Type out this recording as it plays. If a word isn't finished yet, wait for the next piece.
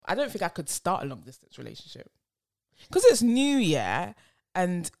I don't think I could start a long distance relationship because it's new, yeah,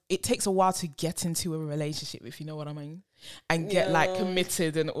 and it takes a while to get into a relationship, if you know what I mean, and get like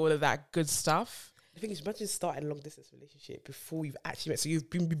committed and all of that good stuff. The thing is, imagine starting a long distance relationship before you've actually met. So you've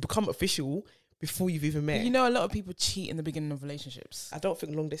become official before you've even met. You know, a lot of people cheat in the beginning of relationships. I don't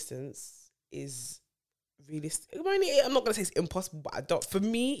think long distance is realistic. I mean, I'm not going to say it's impossible, but I don't. For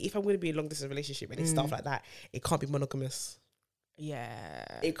me, if I'm going to be in a long distance relationship and it's stuff like that, it can't be monogamous. Yeah,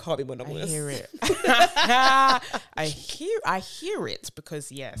 it can't be monogamous. I hear it. I hear it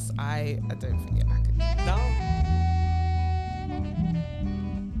because yes, I don't think I could. No.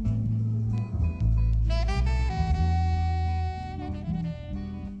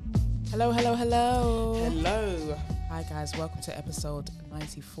 Hello. Hello. Hi guys, welcome to episode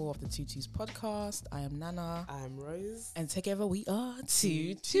 94 of the Two Twos podcast. I am Nana. I am Rose. And together we are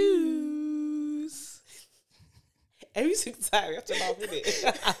Two Twos. Every single time we have to laugh,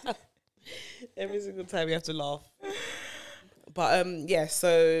 innit? Every single time we have to laugh. But yeah,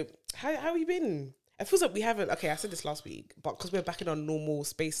 so how have you been? It feels like we haven't, okay, I said this last week, but because we're back in our normal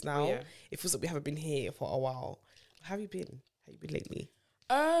space now, it feels like we haven't been here for a while. How have you been? How have you been lately?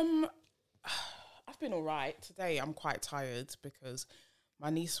 I've been all right. Today I'm quite tired because my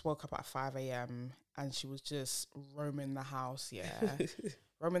niece woke up at 5 a.m. and she was just roaming the house,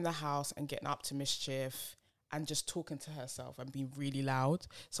 roaming the house and getting up to mischief and just talking to herself and being really loud.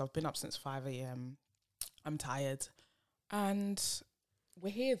 So I've been up since 5 a.m. I'm tired. And we're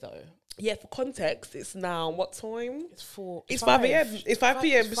here though. Yeah, for context, it's now what time? It's 5 a.m. It's 5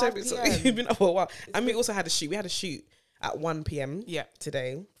 p.m. It's So 5 you've been up for a while. And we also had a shoot. We had a shoot at 1 p.m.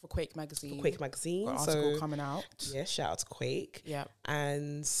 today. For Quake Magazine. Got an article coming out. Yeah, shout out to Quake. Yeah.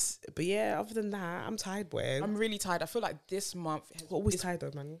 But yeah, other than that, I'm tired, boy. I'm really tired. I feel like this month... We're always tired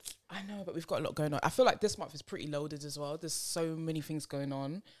though, man. I know, but we've got a lot going on. I feel like this month is pretty loaded as well. There's so many things going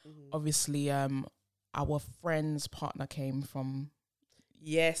on. Mm-hmm. Obviously, our friend's partner came from...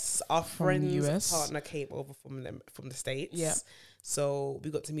 Yes, our friend's US. partner came over from the States. Yeah. So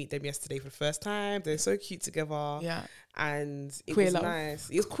we got to meet them yesterday for the first time. They're so cute together. Yeah. And it queer was love. nice.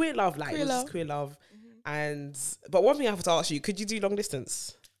 It was queer love, like queer it was love. just queer love. Mm-hmm. But one thing I have to ask you, could you do long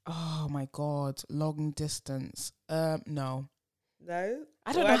distance? Oh my God, long distance. No. No?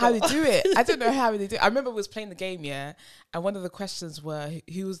 I don't know how they do it. I don't know how they do it. I remember we was playing the game, and one of the questions were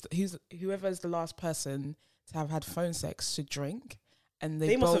whoever is the last person to have had phone sex should drink. And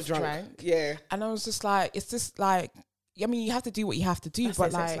they must both have drank. Yeah. And I was just like, it's just like, I mean, you have to do what you have to do. That's but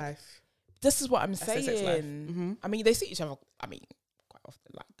their like, sex life. this is what I'm That's their saying. sex life. Mm-hmm. I mean, they see each other, quite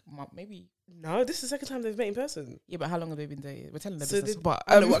often, like maybe. No, this is the second time they've met in person. Yeah, but how long have they been dating? We're telling their So business.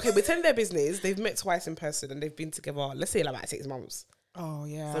 we're telling their business. They've met twice in person and they've been together, let's say like about 6 months. Oh,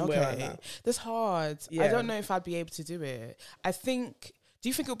 yeah. Somewhere like okay. that. That's hard. Yeah. I don't know if I'd be able to do it. Do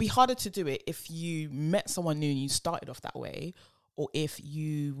you think it would be harder to do it if you met someone new and you started off that way? Or if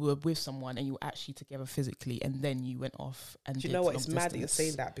you were with someone and you were actually together physically and then you went off and Do you know what? It's mad that you're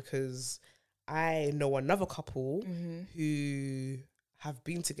saying that because I know another couple who have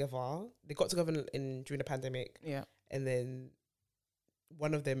been together. They got together during the pandemic. Yeah. And then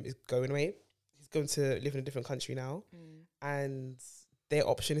one of them is going away. He's going to live in a different country now. And their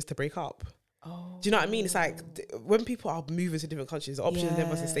option is to break up. Oh. Do you know what I mean? It's like when people are moving to different countries, the option is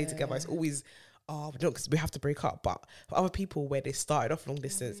never to stay together. It's always... Oh, no, because we have to break up. But for other people where they started off long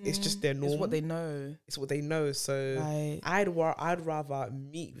distance, it's just their norm. It's what they know. So I'd rather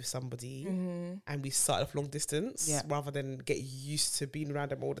meet with somebody and we start off long distance rather than get used to being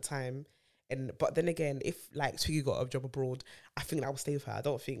around them all the time. But then again, if like Twiggy got a job abroad, I think I would stay with her. I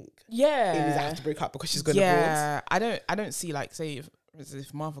don't think it means I have to break up because she's going abroad. I don't see like say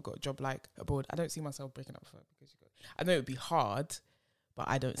if Martha got a job like abroad, I don't see myself breaking up with her because I know it would be hard. But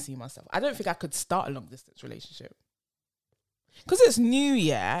I don't see myself. I don't think I could start a long distance relationship because it's new,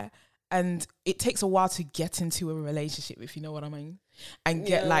 and it takes a while to get into a relationship, if you know what I mean, and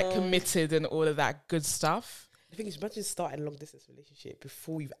get like committed and all of that good stuff. The thing is, imagine starting a long distance relationship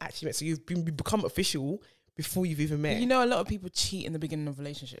before you've actually met. So you become official before you've even met. But you know, a lot of people cheat in the beginning of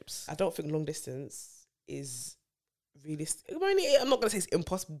relationships. I don't think long distance is realistic. I mean, I'm not going to say it's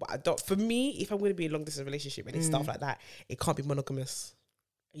impossible, but I don't. For me, if I'm going to be in a long distance relationship and it's stuff like that, it can't be monogamous.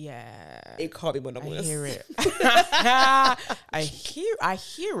 Yeah, it can't be monogamous. I hear it. I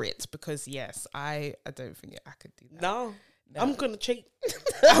hear it because yes, I don't think I could do that. No. I'm gonna cheat.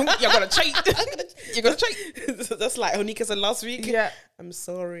 You're gonna cheat. You're gonna cheat. That's like Onika said last week. Yeah, I'm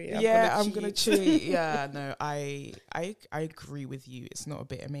sorry. I'm gonna cheat. Yeah, no, I agree with you. It's not a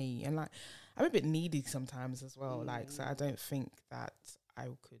bit of me, and like I'm a bit needy sometimes as well. Like, so I don't think that I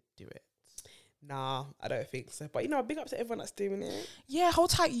could do it. Nah, I don't think so. But, you know, big up to everyone that's doing it. Yeah,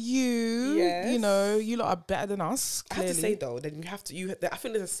 hold tight, you. Yes. You know, you lot are better than us. I Clearly. have to say, though, then I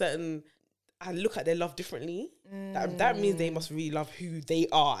think there's a certain, I look at their love differently. That means they must really love who they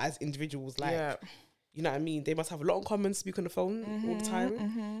are as individuals. Like, you know what I mean? They must have a lot in common to speak on the phone all the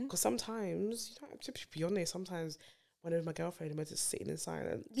time. Because sometimes, you know, to be honest, sometimes when I'm with my girlfriend, I'm just sitting in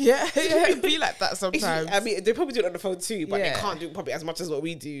silence. Yeah, it'd be like that sometimes. I mean, they probably do it on the phone too, but they can't do it probably as much as what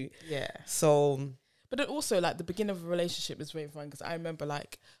we do. Yeah. So, but then also, like, the beginning of a relationship is very fun because I remember,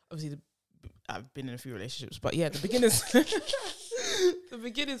 like, obviously, I've been in a few relationships, but yeah, the beginners, the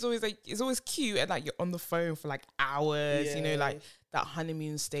beginning's always like, it's always cute, and like you're on the phone for like hours, you know, like that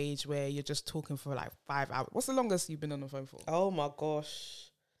honeymoon stage where you're just talking for like 5 hours. What's the longest you've been on the phone for? oh my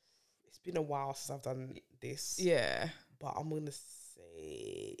gosh, it's been a while since I've done this. Yeah. But I'm going to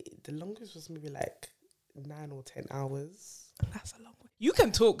say the longest was maybe like 9 or 10 hours. That's a long one. You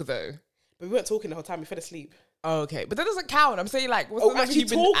can talk though. But we weren't talking the whole time. We fell asleep. Oh, okay. But that doesn't count. I'm saying like, what's the longest actually you've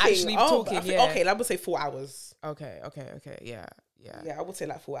been talking. actually talking? Yeah. Okay, I would say 4 hours. Okay. Yeah. Yeah, I would say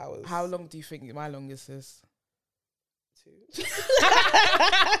like 4 hours. How long do you think my longest is? 2.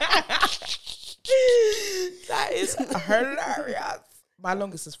 That is hilarious. My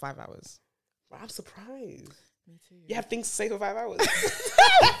longest is 5 hours. I'm surprised. Me too. You have things to say for 5 hours.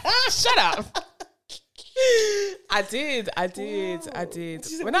 Shut up. I did. What are you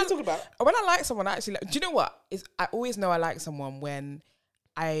talking about? When I like someone, I actually like, do you know what? I always know I like someone when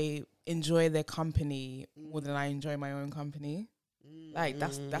I enjoy their company more than I enjoy my own company. Like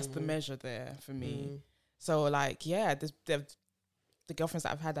that's the measure there for me. So like, yeah, the girlfriends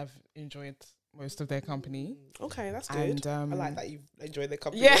that I've had, I've enjoyed most of their company. Okay, that's good. And I like that you enjoy their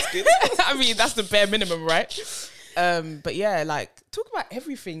company. Yeah, That's good. I mean that's the bare minimum, right? But yeah, like talk about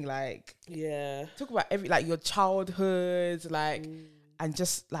everything, like talk about like your childhood, like and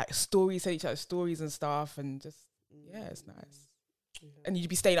just like stories, tell each other stories and stuff, and just it's nice. And you'd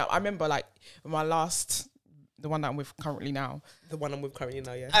be staying up. I remember like my last, the one that I'm with currently now. The one I'm with currently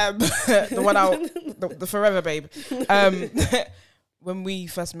now, The one the forever babe. When we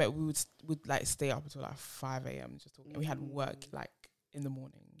first met, we would like stay up until like 5 a.m. just talking. We had work like in the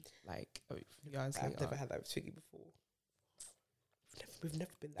morning, like a few hours later. I've never had that with Twiggy before. We've never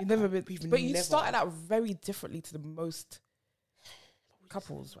been that. You've never been, but you started out very differently to the most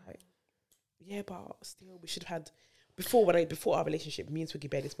couples, right? Yeah, but still, we should have had before our relationship. Me and Twiggy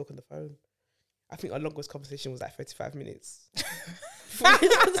barely spoke on the phone. I think our longest conversation was like 35 minutes.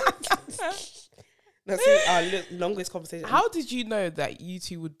 That's our longest conversation. How did you know that you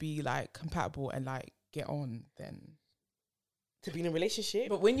two would be like compatible and like get on then? To be in a relationship?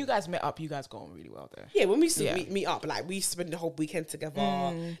 But when you guys met up, you guys got on really well though. Yeah, when we used to meet up, like we used to spend the whole weekend together.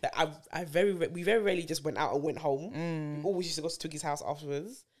 Like we very rarely just went out and went home. We always used to go to Twiggy's house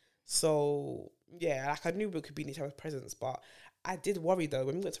afterwards. So yeah, like I knew we could be in each other's presence, but I did worry though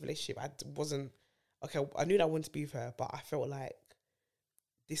when we went to a relationship. I knew that I wanted to be with her, but I felt like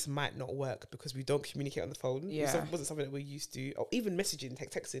this might not work because we don't communicate on the phone. Yeah. It wasn't something that we're used to, or even messaging,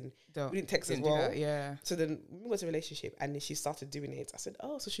 texting. We didn't text as do well. that, yeah. So then we went to a relationship and then she started doing it. I said,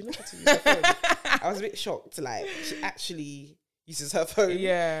 oh, so she knows how to use her phone. I was a bit shocked, like she actually uses her phone.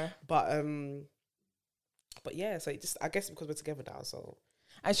 Yeah. But yeah, so it just, I guess because we're together now, so.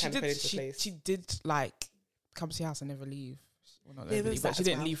 And she did like come to your house and never leave. Well, not never leave, but she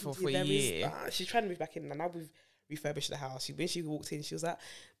didn't leave for a year. She's trying to move back in, and now we've refurbished the house. When she walked in, she was like,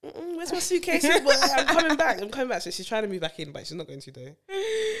 where's my suitcase? I'm coming back. So she's trying to move back in, but she's not going to though.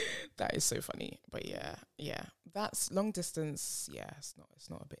 That is so funny. But yeah. That's long distance. Yeah, it's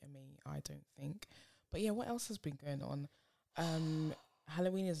not a bit of me, I don't think. But yeah, what else has been going on?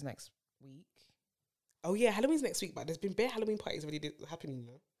 Halloween is next week. Oh yeah, Halloween's next week, but there's been bare Halloween parties already happening, you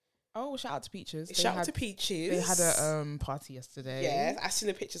know. Oh, shout out to Peaches. Shout out to Peaches. They had a party yesterday. Yeah, I've seen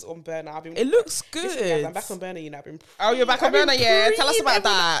the pictures on Burner. It looks good. Listen, guys, I'm back on Burner, you know. You're back on Burner, yeah. Tell us about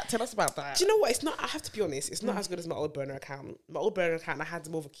that. Do you know what? It's not, I have to be honest, it's not as good as my old Burner account. My old Burner account, I had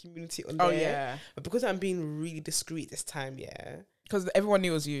more of a community on there. Oh, yeah. But because I'm being really discreet this time, yeah. Because everyone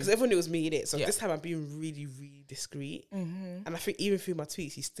knew it was you. Because everyone knew it was me, innit? So this time I'm being really, really discreet. And I think even through my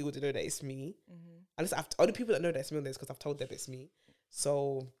tweets, he still didn't know that it's me. Unless only people that know that it's me on this because I've told them it's me.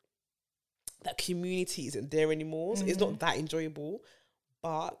 So that community isn't there anymore. So it's not that enjoyable.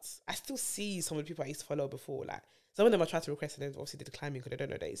 But I still see some of the people I used to follow before. Like some of them I tried to request and then obviously they decline me because they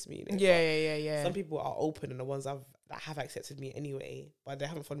don't know that it's me. Yeah. Some people are open and the ones that have accepted me anyway, but they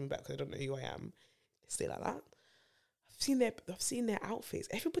haven't followed me back because they don't know who I am. They stay like that. I've seen their outfits.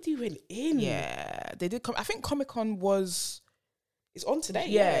 Everybody went in. Yeah, they did. I think Comic-Con was It's on today.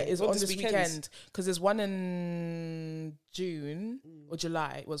 Yeah, it's on this weekend. weekend because there's one in June or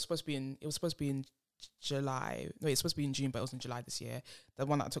July. It was supposed to be in July. No, it's supposed to be in June, but it was in July this year. The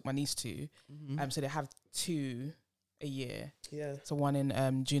one that I took my niece to. So they have 2 a year. Yeah. So one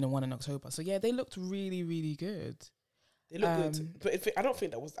in June and one in October. So yeah, they looked really, really good. They look good, but I don't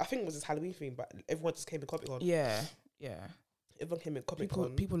think that was. I think it was this Halloween thing, but everyone just came in Comic Con. Yeah. Everyone came in Comic Con.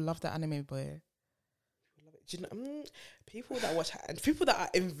 People love the anime boy. Do you know, people that watch and people that are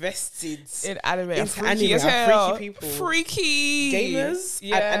invested in anime, into anime are freaky people. Freaky gamers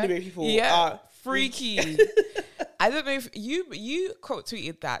and anime people are freaky. I don't know if you quote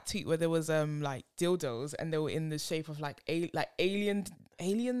tweeted that tweet where there was like dildos and they were in the shape of like alien.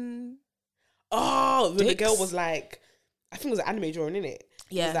 Oh, when the girl was like, I think it was an anime drawing, innit?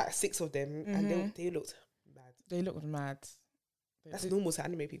 Yeah, there's like 6 of them, and they looked mad. They looked mad. That's normal to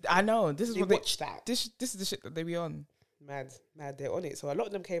anime people. I know. This is they what watch that. This is the shit that they be on. Mad. They're on it. So a lot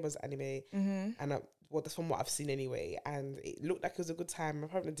of them came as anime, and that's from what I've seen anyway. And it looked like it was a good time.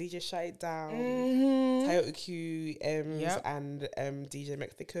 Apparently, DJ Shut It Down, Toyota Q, and DJ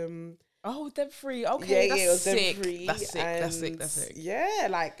McThickum. Oh, them three. Okay, yeah, that's it was sick. them three. That's sick. Yeah,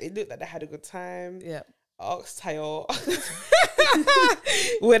 like it looked like they had a good time. Yeah. Asked Tayo.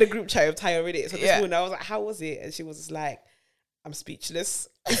 We had a group chat with Tayo in it. So this morning I was like, "How was it?" And she was just like, I'm speechless.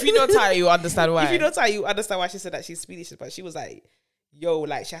 If you know Tayo, you understand why. If you know Tayo, you understand why she said that she's speechless. But she was like, yo,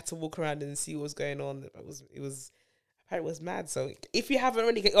 like she had to walk around and see what's going on. It was mad. So if you haven't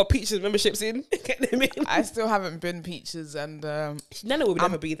already get your Peaches memberships in, get them in. I still haven't been Peaches, and Nana will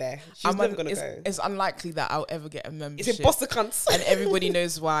never be there. She's never gonna go. It's unlikely that I'll ever get a membership. It's imposter cunts. And everybody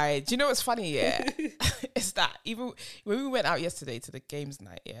knows why. Do you know what's funny? Yeah, it's that even when we went out yesterday to the games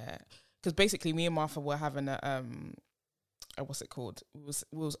night, yeah, because basically me and Martha were having a what's it called?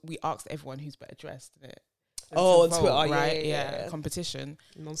 We asked everyone who's better dressed in it. On Twitter, right? Yeah. Competition.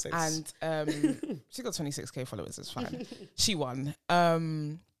 Nonsense. And she got 26k followers. It's fine. She won.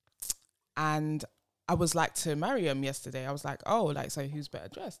 And I was like to Mariam yesterday. I was like, oh, like so who's better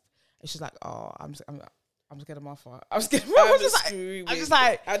dressed? And she's like, oh, I'm scared of Martha. I'm scared. I'm just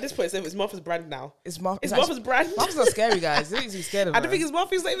like at this point, it's Martha's brand now. It's Martha's brand. Martha's not scary, guys. Don't need to be scared of her. I don't think it's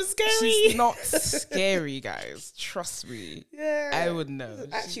Martha's not even scary. She's not scary, guys. Trust me. Yeah, I would know.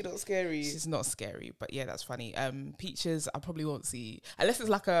 Actually, not scary. She's not scary, but yeah, that's funny. Peaches, I probably won't see unless it's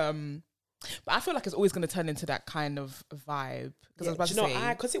like but I feel like it's always going to turn into that kind of vibe. Because I was about to say,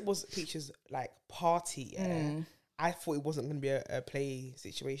 because it was Peaches like party. I thought it wasn't going to be a play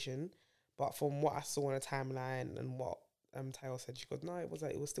situation. But from what I saw on a timeline and what Tayo said, she goes, no, it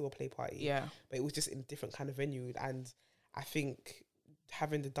was still a play party. Yeah. But it was just in a different kind of venue. And I think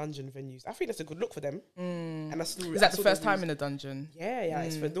having the dungeon venues, I think that's a good look for them. And is that the first time in a dungeon? Yeah.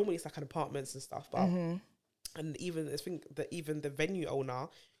 Normally it's like an apartments and stuff. But and even I think that even the venue owner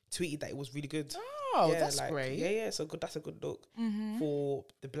tweeted that it was really good. Oh, that's great. Yeah. So good. That's a good look for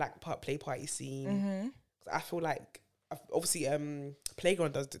the black play party scene. I feel like obviously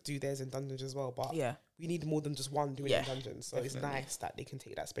Playground does do theirs in dungeons as well, but we need more than just one doing in dungeons. So definitely. It's nice that they can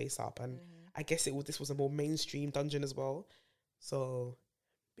take that space up, and I guess this was a more mainstream dungeon as well. So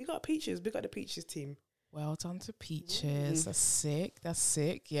we got Peaches, we got the Peaches team. Well done to Peaches. That's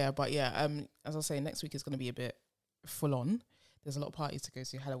sick. Yeah, but yeah, as I was saying, next week is going to be a bit full on. There's a lot of parties to go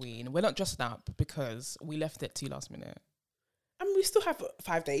to. Halloween. We're not dressing up because we left it too last minute. I mean, we still have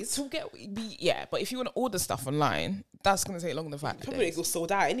 5 days to get. But if you want to order stuff online, that's going to take longer than 5 days. Probably it was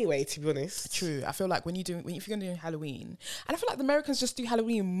sold out anyway. To be honest, true. I feel like if you're going to do Halloween, and I feel like the Americans just do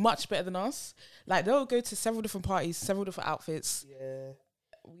Halloween much better than us. Like they'll go to several different parties, several different outfits. Yeah,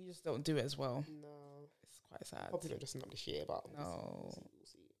 we just don't do it as well. No, it's quite sad. Probably not dressing up this year, but no, we'll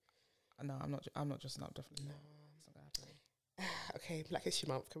see. No, I'm not dressing up. Definitely not. It's not gonna happen. Okay, Black History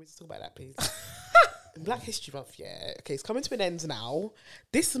Month. Can we just talk about that, please? Black History Month, yeah. Okay, it's coming to an end now.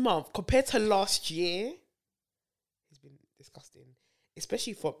 This month, compared to last year, it's been disgusting.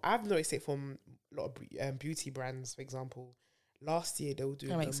 Especially I've noticed it from a lot of beauty brands, for example. Last year, they were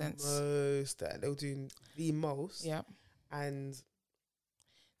doing they were doing the most. Yeah. And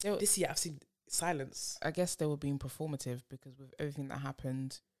this year, I've seen silence. I guess they were being performative because with everything that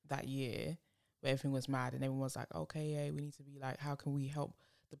happened that year, where everything was mad and everyone was like, okay, yeah, we need to be like, how can we help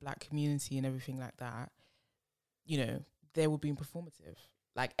the black community and everything like that, they were being performative.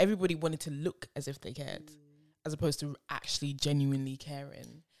 Like everybody wanted to look as if they cared, as opposed to actually genuinely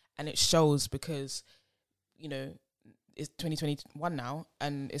caring. And it shows because, it's 2021 now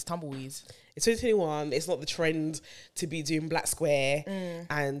and it's tumbleweeds. It's 2021. It's not the trend to be doing Black Square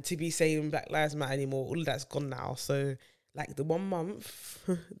and to be saying Black Lives Matter anymore. All of that's gone now. So like the 1 month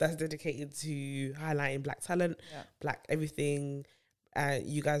that's dedicated to highlighting black talent, black everything,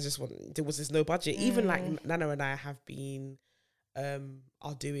 You guys just want, there was this no budget. Even like Nana and I have been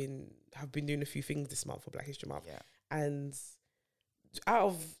have been doing a few things this month for Black History Month. Yeah. And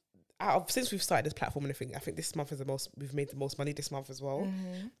out of since we've started this platform and everything, I think this month is we've made the most money this month as well,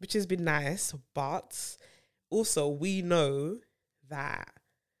 which has been nice. But also we know that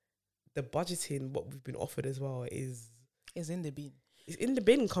the budgeting, what we've been offered as well, is in the bin. It's in the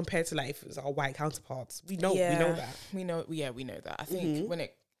bin compared to like if it was our white counterparts. We know that. We know that. I think when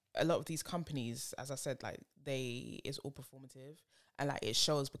a lot of these companies, as I said, like it's all performative, and like it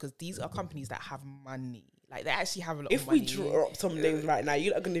shows because these are companies that have money. Like they actually have a lot of money. If we drop some names right now,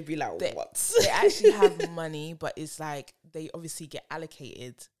 you're not going to be like, what? They actually have money, but it's like they obviously get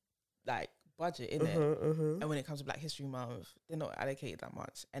allocated like budget in it. And when it comes to Black History Month, they're not allocated that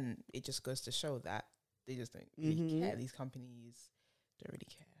much, and it just goes to show that they just don't really care. These companies don't really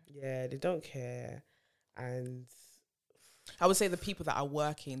care. Yeah, they don't care. And I would say the people that are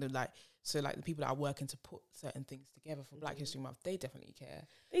working, the people that are working to put certain things together for Black History Month, they definitely care.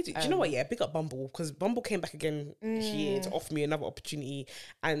 They do. Do you know what? Yeah, big up Bumble, because Bumble came back again this year to offer me another opportunity,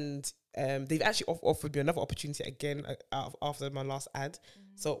 and they've actually offered me another opportunity again after my last ad.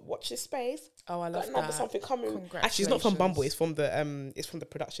 So watch this space. Oh, I love got that. Something coming. Actually, it's not from Bumble. It's from the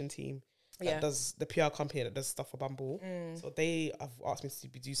production team. That does the PR company that does stuff for Bumble. So they have asked me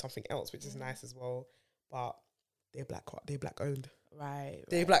to do something else, which is nice as well. But they're black owned. Right.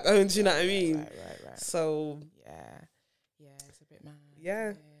 They're black owned, you know what I mean? Right. So yeah, it's a bit mad.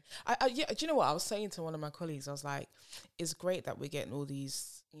 Yeah. I do you know what I was saying to one of my colleagues? I was like, it's great that we're getting all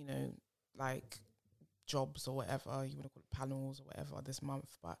these, you know, like jobs or whatever you want to call it, panels or whatever this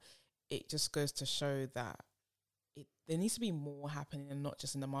month, but it just goes to show that there needs to be more happening and not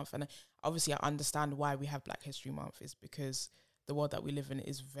just in the month. And obviously I understand why we have Black History Month is because the world that we live in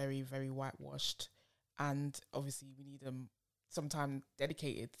is very, very whitewashed, and obviously we need some time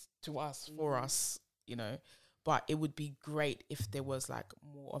dedicated to us, for us, you know. But it would be great if there was like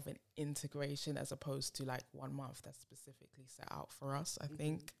more of an integration as opposed to like 1 month that's specifically set out for us, I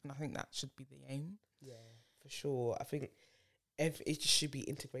think. And I think that should be the aim. Yeah, for sure. I think it just should be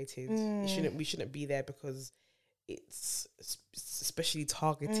integrated. We shouldn't be there because it's especially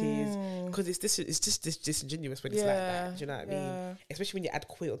targeted, because it's just disingenuous when it's like that. Do you know what I mean? Especially when you add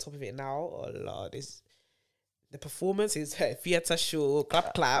Quit on top of it now. Oh Lord, the performance is theatre show,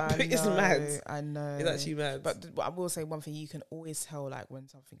 clap. It's mad. I know. It's actually mad. But I will say one thing: you can always tell like when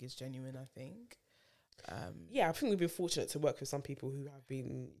something is genuine. I think. Yeah, I think we've been fortunate to work with some people who have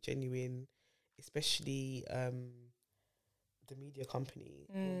been genuine, especially the media company.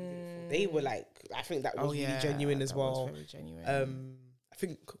 They were like, I think that was really genuine as well. Was very genuine. I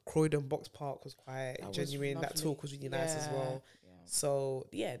think Croydon Box Park was quite genuine. That talk was really nice as well. So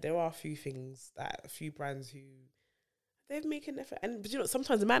yeah, there are a few brands who they've made an effort, but you know,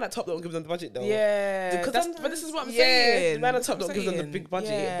 sometimes the man at top don't give them the budget though. Yeah, but this is what I'm saying. The man at top don't give them the big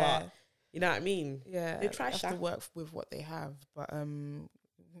budget, but you know what I mean. Yeah, they try to work with what they have, but we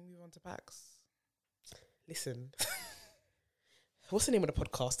move on to PAX. Listen, what's the name of the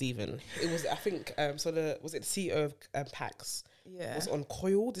podcast even? It was, I think, was it the CEO of PAX? Yeah. It was on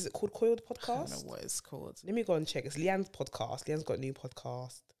Coiled. Is it called Coiled Podcast? I don't know what it's called. Let me go and check. It's Leanne's podcast. Leanne's got a new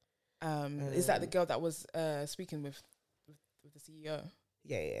podcast. Is that the girl that was speaking with the CEO?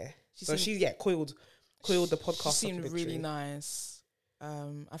 Yeah. Coiled the podcast. She seemed really nice.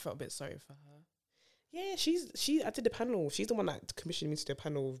 I felt a bit sorry for her. Yeah, I did the panel. She's the one that commissioned me to do a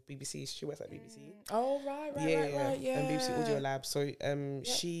panel of BBC. She works at BBC. Oh, right. Yeah. And BBC Audio Lab. So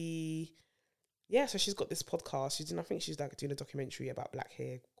so she's got this podcast. I think she's like doing a documentary about black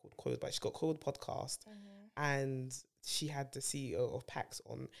hair called Coiled, but she's got Coiled Podcast. And she had the CEO of PAX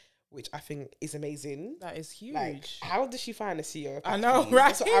on, which I think is amazing. That is huge. Like, how does she find a CEO of PAX? I know,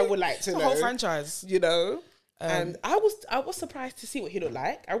 right? That's what I would like to know. The whole franchise. You know? And I was surprised to see what he looked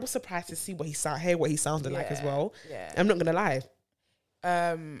like. I was surprised to see what he sounded like as well. Yeah. I'm not gonna lie.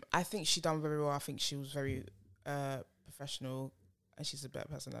 I think she done very well. I think she was very professional, and she's a better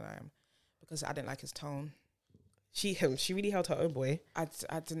person than I am, because I didn't like his tone. She really held her own, boy. I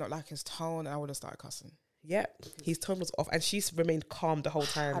did not like his tone, and I would have started cussing. Yep, his tone was off, and she's remained calm the whole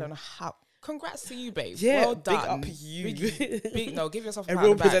time. I don't know how. Congrats to you, babe. Yeah, well done. Big up you. Big, no, give yourself a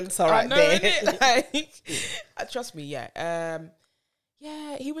real presenter right there. Like, trust me, yeah.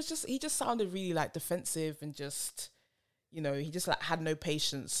 He just sounded really like defensive and just, you know, he just like had no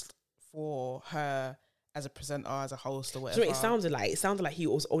patience for her as a presenter, as a host or whatever. So it sounded like he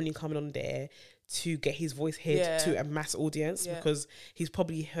was only coming on there to get his voice heard to a mass audience, because he's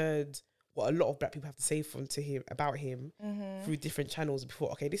probably heard what a lot of black people have to say about him through different channels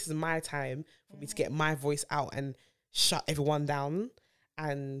before. Okay, this is my time for me to get my voice out and shut everyone down.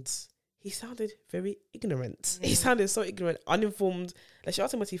 and he sounded very ignorant. He sounded so ignorant, uninformed. Like, she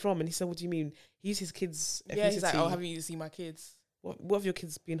asked him where's he from, and he said, "What do you mean?" He used his kids' ethnicity. Yeah, he's like, "Oh, haven't you seen my kids?" What have your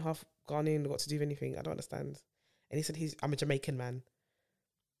kids been half Ghanaian got to do with anything? I don't understand. And he said, I'm a Jamaican man.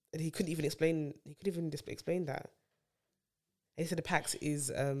 And he couldn't even explain. He couldn't even explain that. And he said the Pax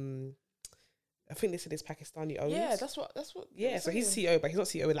is, I think they said it's Pakistani owned. Yeah, that's what. Yeah, so he's CEO, but he's not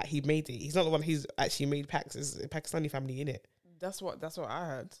CEO like he made it. He's not the one who's actually made Pax. It's a Pakistani family in it. That's what I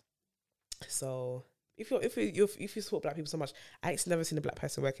heard. So if you support black people so much, I actually never seen a black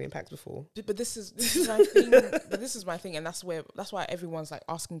person working in Pax before. But this is my thing. But this is my thing, and that's why everyone's like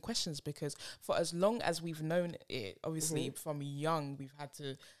asking questions, because for as long as we've known it, obviously from young, we've had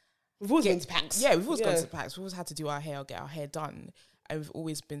to. We've always been to PAX. Yeah, we've always gone to PAX. We've always had to do our hair or get our hair done. And we've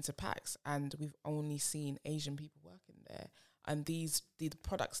always been to PAX, and we've only seen Asian people working there. And the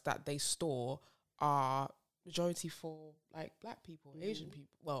products that they store are majority for like black people, Asian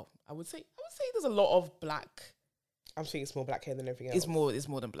people. Well, I would say there's a lot of black. I'm thinking it's more black hair than everything else. It's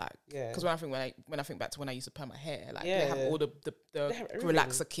more than black. Yeah. Because when I think back to when I used to perm my hair, like they have all the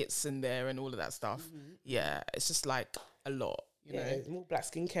relaxer kits in there and all of that stuff. Yeah, it's just like a lot. You know, more black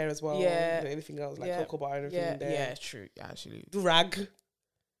skincare as well. Yeah, anything else like cocoa butter and everything there. Yeah, true. Actually, Durag.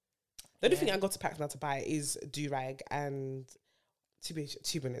 The only thing I got to PAX now to buy is Durag, and to be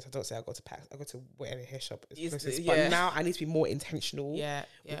honest, I don't say I got to PAX. I got to wear a hair shop. But now I need to be more intentional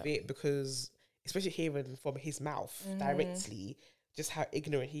with it, because especially hearing from his mouth directly just how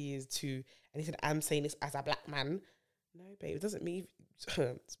ignorant he is to. And he said, "I'm saying this as a black man." No, babe, it doesn't mean.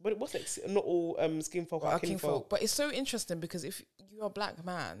 But what's like? Not all skin folk are kin folk. But it's so interesting, because if you're a black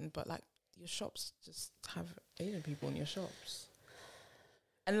man, but like your shops just have Asian people in your shops,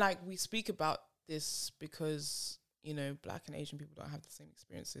 and like we speak about this because black and Asian people don't have the same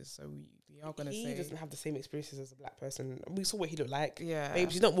experiences, so we are gonna say he doesn't have the same experiences as a black person. We saw what he looked like. Yeah,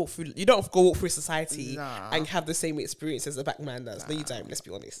 babes, you don't go walk through society and have the same experience as a black man does. No, you don't. Let's be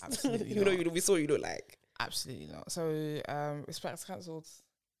honest. Absolutely, we saw what you look like. Absolutely not. So, is PAX cancelled?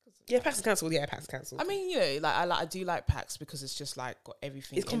 Yeah, PAX is cancelled. Yeah, PAX is cancelled. I mean, I do like PAX because it's just like got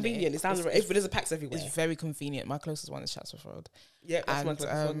everything. It's convenient. It's down the road. There's a PAX everywhere. It's very convenient. My closest one is Chatsworth Road. Yeah, that's my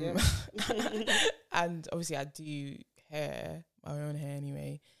closest one. Yeah. And obviously, I do my own hair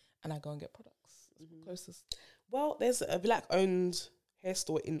anyway, and I go and get products. Closest. Well, there's a black-owned hair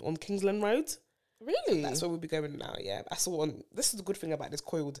store on Kingsland Road. Really? So that's where we'll be going now. Yeah, I saw one. This is the good thing about this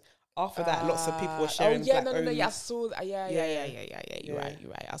Coiled. After that, lots of people were sharing. Yeah, no. Yeah, I saw that. Yeah. You're right.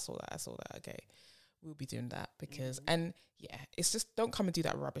 I saw that. Okay, we'll be doing that because, and it's just don't come and do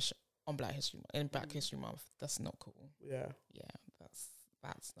that rubbish on Black History Month. That's not cool. Yeah,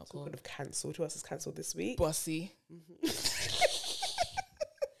 that's not cool. Kind of cancelled. Who else is cancelled this week? Bossy. He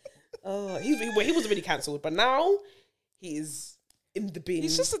was already cancelled, but now he is in the bin.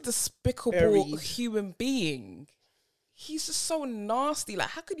 He's just a despicable human being. He's just so nasty. Like,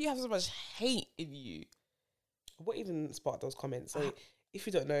 how could you have so much hate in you? What even sparked those comments? So, if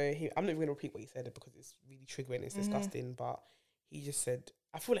you don't know, I'm not even going to repeat what he said because it's really triggering. It's disgusting. But he just said,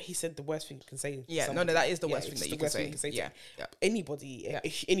 I feel like he said the worst thing you can say. Yeah, no, that is the worst thing that you can say. Yeah. Anybody,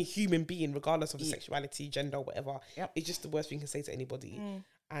 any human being, regardless of the sexuality, gender, whatever, it's just the worst thing you can say to anybody.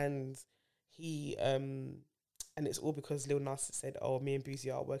 And he, and it's all because Lil Nas said, "Oh, me and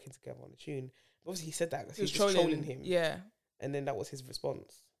Boosie are working together on a tune." Obviously, he said that because he was just trolling him. Yeah, and then that was his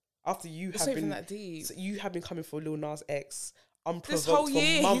response. After you have been coming for Lil Nas X unprovoked this whole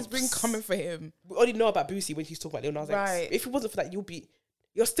year, for months. He's been coming for him. We already know about Boosie when she's talking about Lil Nas X. If it wasn't for that,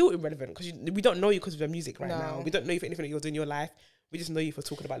 you're still irrelevant because we don't know you because of your music now. We don't know you for anything that you're doing in your life. We just know you for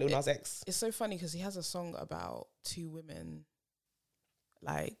talking about Lil Nas X. It's so funny because he has a song about two women,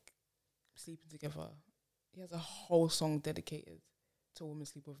 like sleeping together. He has a whole song dedicated to a woman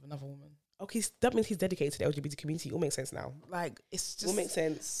sleeping with another woman. Okay, that means he's dedicated to the LGBT community. It all makes sense now. Like, it's just... It all makes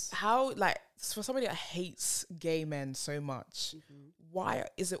sense. How, like, for somebody that hates gay men so much, why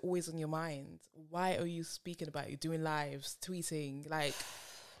is it always on your mind? Why are you speaking about it, doing lives, tweeting, like,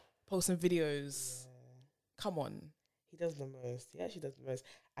 posting videos? Come on. He does the most. He actually does the most.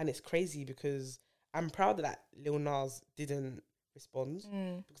 And it's crazy because I'm proud that Lil Nas didn't respond.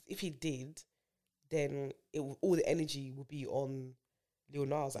 Because if he did, then all the energy would be on Lil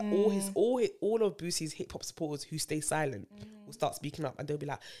Nas. Like all of Boosie's hip hop supporters who stay silent will start speaking up, and they'll be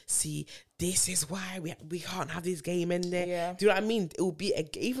like, "See, this is why we can't have these gay men there." Yeah. Do you know what I mean? It will be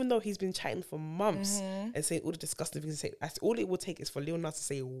even though he's been chatting for months and saying all the disgusting things. All it will take is for Lil Nas to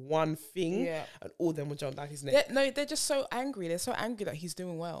say one thing, and all of them will jump down his neck. They're just so angry. They're so angry that he's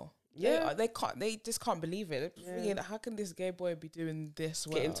doing well. Yeah, they can't. They just can't believe it. Thinking, how can this gay boy be doing this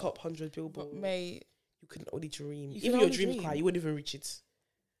well? Getting top 100 Billboard. But mate, you couldn't only dream. Even your dream car, you wouldn't even reach it.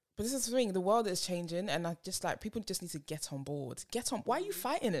 But this is the thing, the world is changing, and I just like people just need to get on board. Get on. Why are you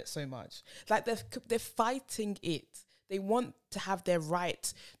fighting it so much? Like they're fighting it. They want to have their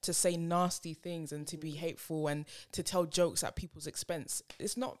right to say nasty things and to be hateful and to tell jokes at people's expense.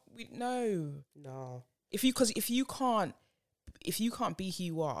 It's not. No. If you can't be who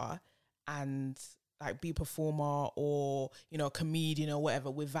you are and like be a performer or, you know, a comedian or whatever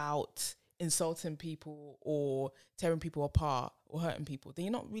without insulting people or tearing people apart or hurting people, then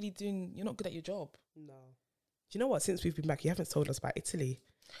you're not good at your job. No. Do you know what? Since we've been back, you haven't told us about Italy.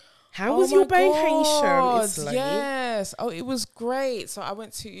 How was your vacation? Italy? Yes. Oh, it was great. So I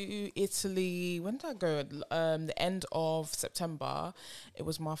went to Italy. When did I go? The end of September. It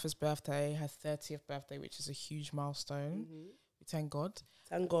was Martha's birthday, her 30th birthday, which is a huge milestone. We thank God.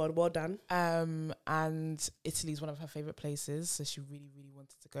 Thank God. Well done. And Italy is one of her favorite places, so she really, really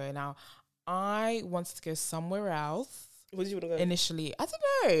wanted to go. Now, I wanted to go somewhere else. Where did you want to go? Initially, I don't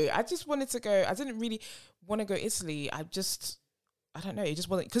know. I just wanted to go. I didn't really want to go Italy. I don't know. It just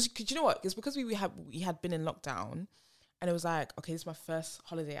wasn't because you know what? It's because we had been in lockdown, and it was like, okay, this is my first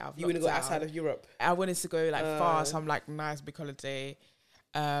holiday out of lockdown. You want to go outside of Europe? I wanted to go like far, so I'm like nice big holiday.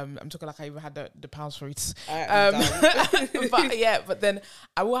 I'm talking like I even had the pounds for it. But then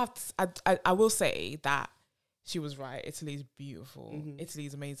I will say that she was right. Italy is beautiful. Italy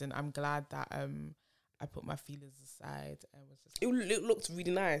is amazing. I'm glad that I put my feelings aside and was just. It looked really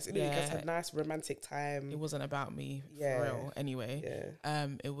nice. It looked like a nice romantic time. It wasn't about me for real. Anyway,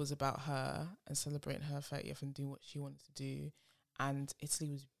 it was about her and celebrating her 30th and doing what she wanted to do. And Italy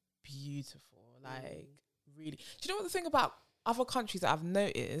was beautiful. Like really. Do you know what the thing about other countries that I've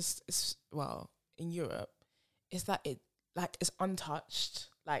noticed is, well, in Europe, is that it's untouched.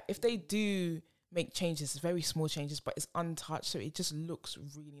 Like if they do make changes, it's very small changes, but it's untouched, so it just looks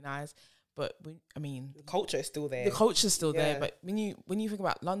really nice. But the culture is still there. The culture is still there. But when you think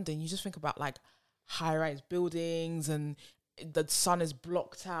about London, you just think about like high-rise buildings and the sun is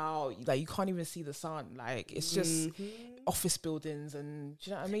blocked out. Like you can't even see the sun. Like it's just office buildings, and do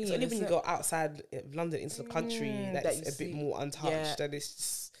you know what I mean? It's only when you go outside London into the country that's a bit more untouched, and it's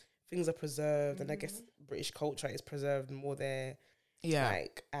just things are preserved, and I guess British culture is preserved more there. The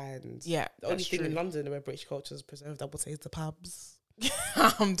only thing in London where British culture is preserved, I would say, is the pubs.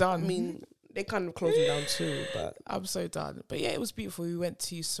 I'm done. I mean, they kind of closing down too, but I'm so done. But yeah, it was beautiful. We went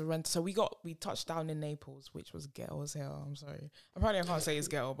to Sorrento. So we touched down in Naples, which was ghetto as hell. I'm sorry. Apparently I can't say it's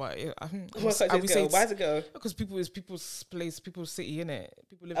ghetto, but why is it ghetto? Because it's people's place, people's city, innit?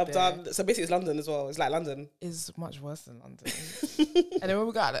 People live there. So basically it's London as well. It's like London. It's much worse than London. And then when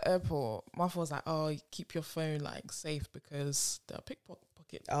we got at the airport, Martha was like, oh, keep your phone like safe because they're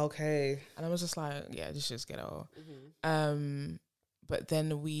pickpocket. Okay. And I was just like, yeah, this shit's ghetto. But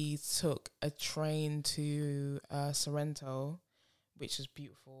then we took a train to Sorrento, which was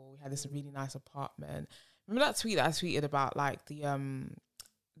beautiful. We had this really nice apartment. Remember that tweet that I tweeted about like the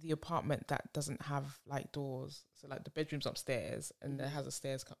apartment that doesn't have like doors? So like the bedroom's upstairs and it has a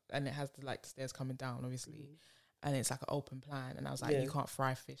stairs and it has the stairs coming down, obviously. And it's like an open plan. And I was like, you can't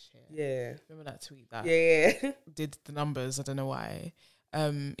fry fish here. Yeah. Remember that tweet that did the numbers? I don't know why.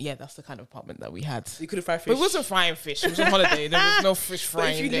 That's the kind of apartment that we had. You couldn't fry fish? But it wasn't frying fish. It was on holiday. There was no fish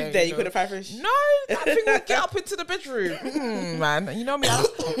frying. But if you lived there, you couldn't fry fish? No, that thing would get up into the bedroom. Man, you know me.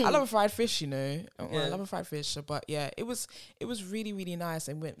 I love a fried fish, you know. I love a fried fish. But yeah, it was really, really nice.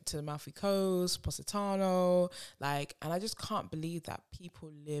 And went to the Amalfi Coast, Positano, and I just can't believe that people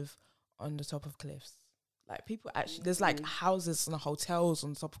live on the top of cliffs. Like people actually, there's like houses and hotels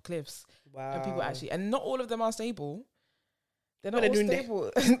on top of cliffs. Wow. And people actually, and not all of them are stable. They're not all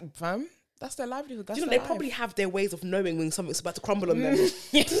stable. Fam, that's their livelihood. That's they probably have their ways of knowing when something's about to crumble on them.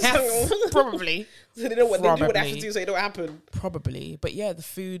 Yes, probably. So they know what they have to do so it don't happen. Probably. But yeah, the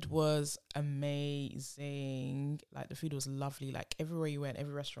food was amazing. Like the food was lovely. Like everywhere you went,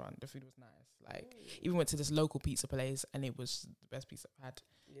 every restaurant, the food was nice. Like even went to this local pizza place and it was the best pizza I've had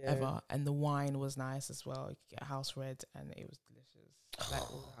ever. And the wine was nice as well. You could get house red and it was delicious. Like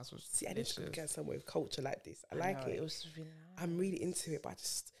all the house was delicious. I need to get somewhere with culture like this. I like it. It was really nice. I'm really into it, but I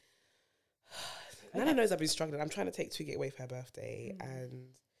just Nana knows I've been struggling. I'm trying to take Twiggy away for her birthday and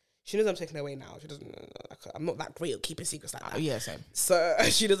she knows I'm taking her away now. She doesn't. I'm not that great at keeping secrets like that. Yeah, same. So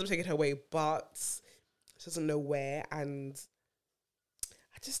she knows I'm taking her away, but she doesn't know where, and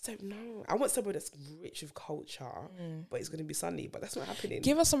I just don't know. I want somewhere that's rich with culture, but it's going to be sunny. But that's not happening.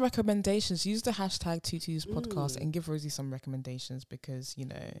 Give us some recommendations. Use the hashtag Tutu's podcast and give Rosie some recommendations because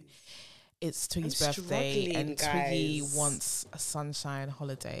it's Twiggy's birthday and Twiggy wants a sunshine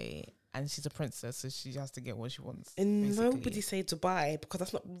holiday. And she's a princess, so she has to get what she wants. And basically. Nobody say Dubai because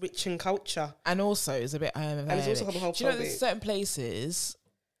that's not rich in culture. And also, it's a bit and it's also homophobic. Do you know, there's certain places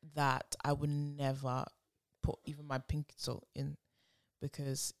that I would never put even my pinky toe in,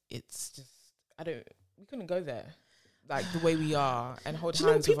 because it's just, we couldn't go there like the way we are and hold Do you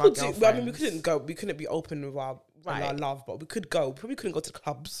know hands what with our people do? girlfriends. Well, I mean, we couldn't be open with our Right. love, but we could go. We probably couldn't go to the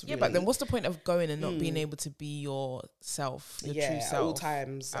clubs. Yeah, really. but then what's the point of going and not being able to be yourself, your true at self all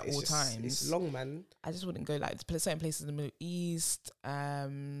times. At It's all just- times. It's long, man. I just wouldn't go like to certain places in the Middle East,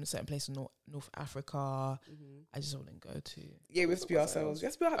 certain places in North Africa. I just wouldn't go to. Yeah, we have to be ourselves. We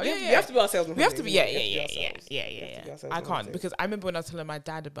have to be, Oh, we yeah, have, yeah. we have to be ourselves. on We have to be, holiday, yeah, innit? We yeah, have to be yeah, ourselves. yeah, We have to be yeah. ourselves I on can't, holiday. because I remember when I was telling my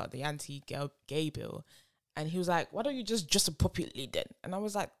dad about the anti-gay bill, and he was like, "Why don't you just support it then?" And I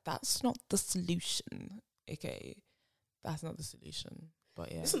was like, "That's not the solution. Okay, that's not the solution."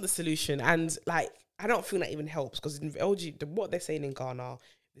 But yeah, It's not the solution, and like I don't think that even helps, because in what they're saying in Ghana,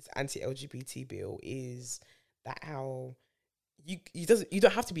 this anti-LGBT bill is that how you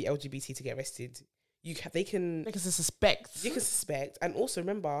don't have to be LGBT to get arrested. They can because it's suspect. you can suspect, and also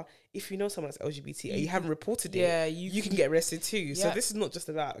remember, if you know someone that's LGBT and you You haven't reported yeah, it, you can get arrested too. So Yeah. this is not just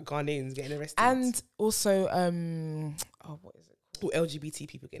about Ghanaians getting arrested, And also, what is it called? or LGBT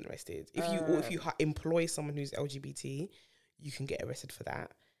people getting arrested. If you employ someone who's LGBT, you can get arrested for that.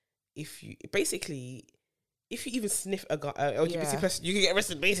 If you even sniff a LGBT Yeah. person, you can get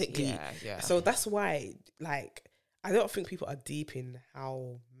arrested. Basically, Yeah. So that's why, like, I don't think people are deep in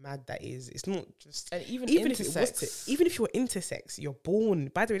how mad that is. It's not just And even if it was intersex. even if you're intersex, you're born.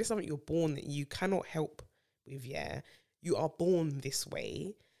 By the way, this is something you're born that you cannot help with. Yeah, you are born this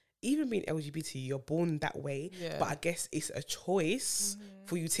way. Even being LGBT, you're born that way. Yeah. But I guess it's a choice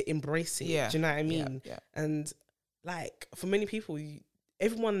for you to embrace it. Yeah. Do you know what I mean? Yeah. And like for many people,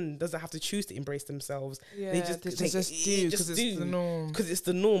 everyone doesn't have to choose to embrace themselves. Yeah, They just do do, because it's the norm. because it's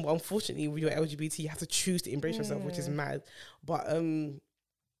the norm. But unfortunately, when you're LGBT, you have to choose to embrace yourself, which is mad. But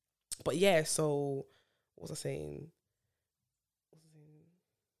yeah. So what was I saying?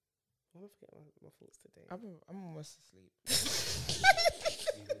 I'm forgetting my thoughts today. I'm almost asleep.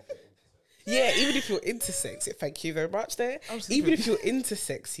 Yeah, even if you're intersex, thank you very much. There, even if you're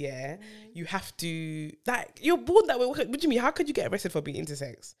intersex, yeah, you have to like you're born that way. What do you mean? How could you get arrested for being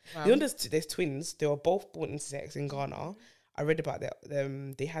intersex? You know, there's twins. They were both born intersex in Ghana. I read about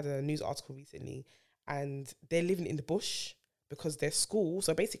that. They had a news article recently, and they're living in the bush because their school.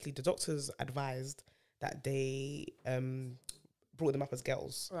 So basically, the doctors advised that they brought them up as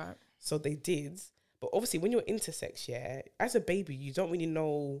girls. Right. So they did, but obviously, when you're intersex, yeah, as a baby, you don't really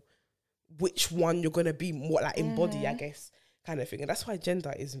know which one you're gonna be more like embody, I guess, kind of thing. And that's why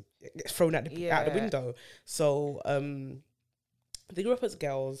gender gets thrown out the window. So they grew up as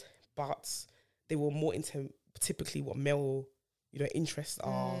girls, but they were more into typically what male, interests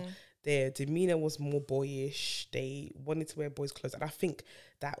are. Their demeanor was more boyish. They wanted to wear boys' clothes, and I think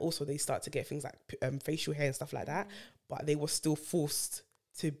that also they start to get things like facial hair and stuff like that. But they were still forced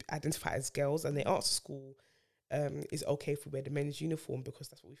to identify as girls, and they asked school, is it okay if we wear the men's uniform because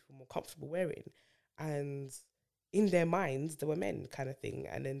that's what we feel more comfortable wearing? And in their minds, they were men kind of thing.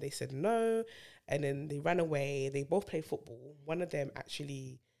 And then they said no, and then they ran away. They both played football. One of them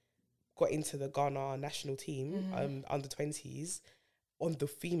actually got into the Ghana national team, under 20s, on the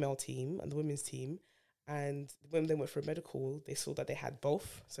female team and the women's team. And when they went for a medical, they saw that they had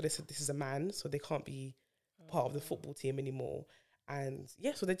both. So they said, this is a man, so they can't be part of the football team anymore. And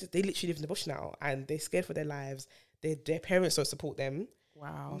yeah, so they literally live in the bush now, and they're scared for their lives. Their parents don't support them.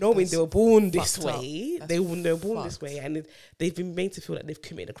 Wow. Knowing they were born this fucked up. way, That's they were born fucked. this way, and they've been made to feel like they've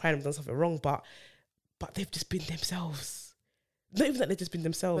committed a crime and done something wrong, but they've just been themselves. Not even that they've just been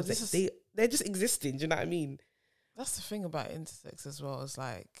themselves. But this They're just existing. Do you know what I mean? That's the thing about intersex as well. Is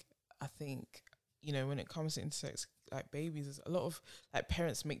like, I think, when it comes to intersex, like babies, there's a lot of like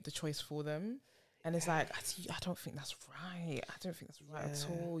parents make the choice for them. And it's like, I don't think that's right. I don't think that's right at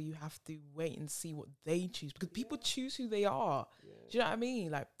all. You have to wait and see what they choose, because people choose who they are. Do you know what I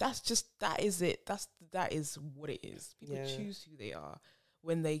mean? Like, that is it. That is what it is. People choose who they are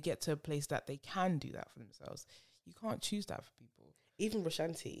when they get to a place that they can do that for themselves. You can't choose that for people. Even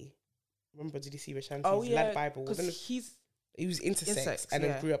Rashanti. Remember, did you see Rashanti's Lad Bible? because he was intersex and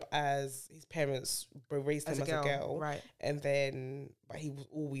then grew up as his parents raised him as a girl. Right. And then, but he was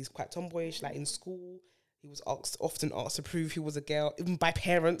always quite tomboyish. Like in school, he was often asked to prove he was a girl, even by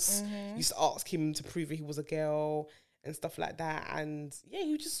parents. Used to ask him to prove he was a girl and stuff like that. And yeah,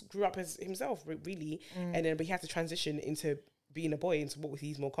 he just grew up as himself, really. And then, but he had to transition into being a boy, into what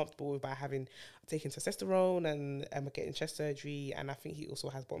he's more comfortable with by having taken testosterone and getting chest surgery. And I think he also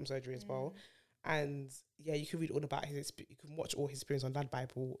has bottom surgery as well. And yeah, you can read all about you can watch all his experience on Lad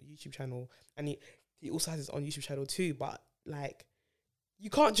Bible YouTube channel, and he also has his own YouTube channel too. But like, you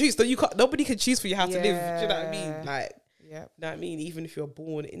can't choose. Nobody can choose for you how to live. Do you know what I mean? Like, Yeah. You know what I mean? Even if you're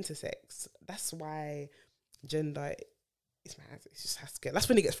born intersex, that's why gender is mad. It just has to get. That's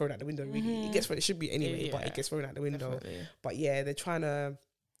when it gets thrown out the window. Really, it gets thrown. It should be anyway, but it gets thrown out the window. Definitely. But yeah, they're trying to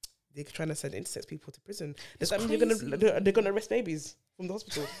send intersex people to prison. Does It's that mean they're gonna arrest babies from the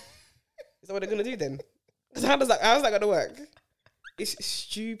hospital? Is that what they're gonna do then? Because how's that gonna work? It's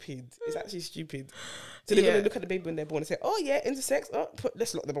stupid. It's actually stupid. So they're gonna look at the baby when they're born and say, "Oh yeah, intersex. Oh,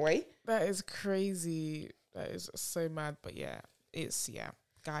 let's lock them away." That is crazy. That is so mad. But yeah,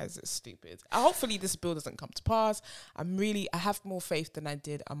 guys, it's stupid. Hopefully this bill doesn't come to pass. I have more faith than I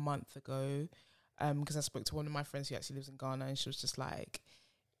did a month ago. Because I spoke to one of my friends who actually lives in Ghana, and she was just like,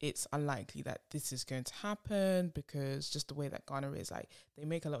 it's unlikely that this is going to happen because just the way that Ghana is, like, they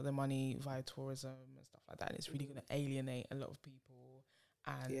make a lot of their money via tourism and stuff like that, and it's really going to alienate a lot of people.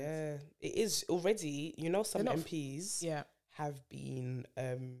 And yeah, it is already. Some MPs have been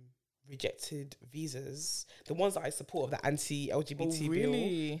rejected visas. The ones that I support of the anti-LGBT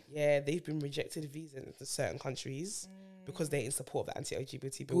bill, yeah, they've been rejected visas into certain countries because they're in support of the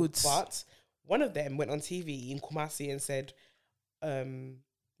anti-LGBT bill. Good. But one of them went on TV in Kumasi and said,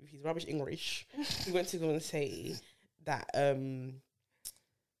 with his rubbish English, he went to go and say that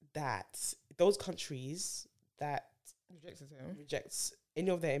that those countries that rejects any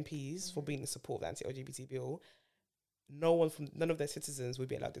of their MPs for being in support of the anti-LGBT bill, none of their citizens would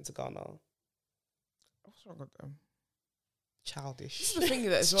be allowed into Ghana. What's wrong with them? Childish. This is the thing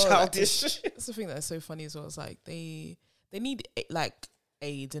that as well. Childish. That's the thing that is so funny as well. It's like they need like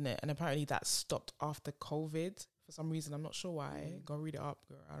aid in it, and apparently that stopped after COVID for some reason. I'm not sure why. Go read it up,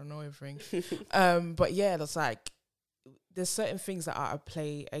 girl. I don't know everything. But yeah, that's like there's certain things that are at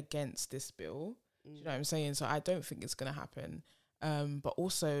play against this bill. Do you know what I'm saying? So I don't think it's gonna happen. But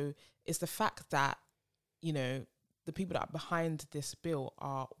also it's the fact that the people that are behind this bill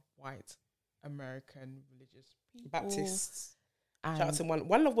are white American religious people. Baptists. Shout out to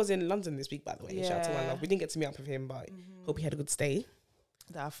One Love was in London this week, by the way. Yeah. Shout out to One Love. We didn't get to meet up with him, but hope he had a good stay.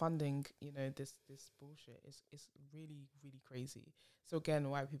 That are funding, this bullshit is really, really crazy. So again,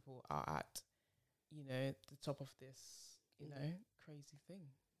 white people are at, the top of this, crazy thing.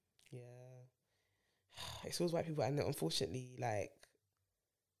 Yeah. It's always white people, and unfortunately, like,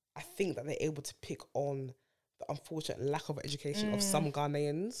 I think that they're able to pick on the unfortunate lack of education of some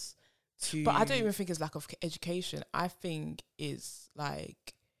Ghanaians. But I don't even think it's lack of education. I think it's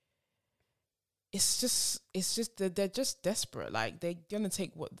like it's just they're just desperate. Like they're gonna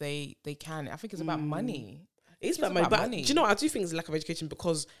take what they can. I think it's about money. It's about money. But do you know what? I do think it's lack of education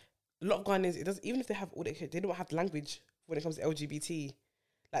because a lot of Ghanaians, even if they have all the education, they don't have the language when it comes to LGBT.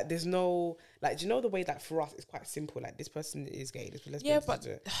 Like there's no, like, do you know the way that for us it's quite simple? Like this person is gay, this person is lesbian. Yeah, but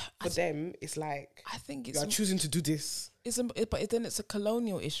for them it's like I think you are choosing to do this. But then it's a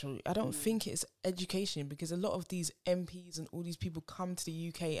colonial issue. I don't think it's education because a lot of these MPs and all these people come to the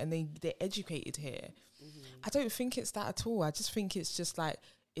UK and they're educated here. I don't think it's that at all. I just think it's just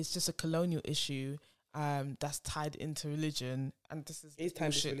a colonial issue that's tied into religion, and this is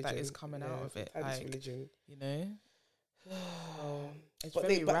bullshit that is coming out of it. Like, religion. It's but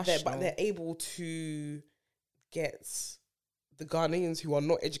very rational. they're able to get the Ghanaians who are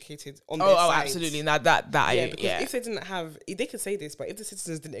not educated on their side. Oh, absolutely. Now because if they didn't have, they could say this, but if the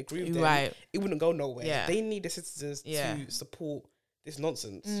citizens didn't agree with them, it wouldn't go nowhere. Yeah. They need the citizens to support this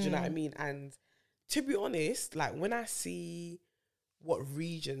nonsense. Do you know what I mean? And to be honest, like when I see what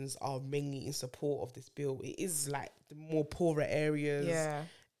regions are mainly in support of this bill, it is like the more poorer areas. Yeah.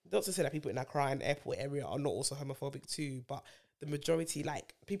 Not to say that people in Accra and airport area are not also homophobic too, but the majority,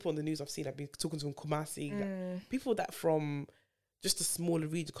 like people on the news I've seen, I've been talking to in Kumasi, like, people that from just a smaller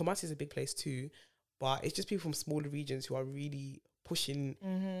region. Kumasi is a big place too, but it's just people from smaller regions who are really pushing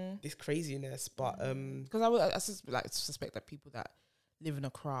this craziness. But because I suspect that people that live in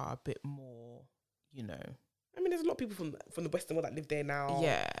Accra are a bit more, I mean, there's a lot of people from the Western world that live there now.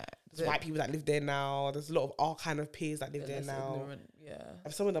 Yeah. There's white people that live there now. There's a lot of our kind of peers that live there now. Ignorant, yeah.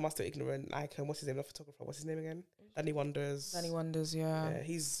 And some of them are still ignorant. Like, what's his name? The photographer. What's his name again? Danny Wonders. Yeah.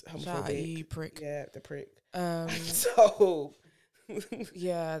 He's homophobic. Shout out you, prick. Yeah, the prick. So.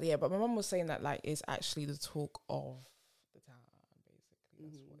 yeah. But my mum was saying that, like, it's actually the talk of the town,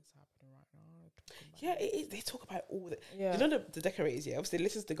 basically. That's what's happening right now. Yeah, it is. They talk about all the... Yeah. You know the decorators, yeah? Obviously, they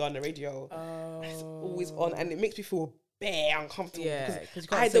listen to the Ghana radio. It's always on, and it makes me feel bare uncomfortable. Yeah, because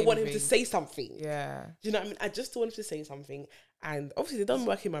I don't want him to say something. Yeah. Do you know what I mean? I just don't want him to say something. And obviously, they don't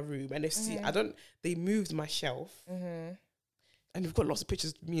work in my room, and they moved my shelf. And we've got lots of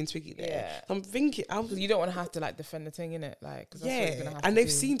pictures of me and Twiggy there. Yeah. So I'm thinking... you don't want to have to, like, defend the thing, innit? Like, cause that's what you're gonna have and to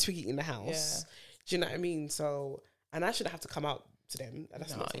they've seen Twiggy in the house. Yeah. Do you know what I mean? So... And I shouldn't have to come out to them, and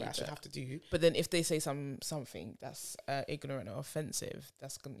that's No, not something you I should don't. have to do. But then if they say something that's ignorant or offensive,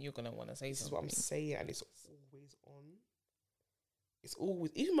 you're gonna want to say This is something. what I'm saying, and it's always on. It's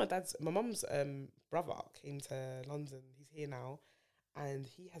always, even my mum's brother came to London. He's here now, and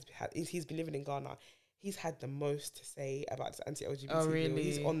he's been living in Ghana. He's had the most to say about this anti-LGBT. Oh, bill. really?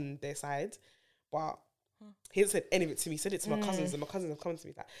 He's on their side, but he hasn't said any of it to me. He said it to my cousins, and my cousins have come to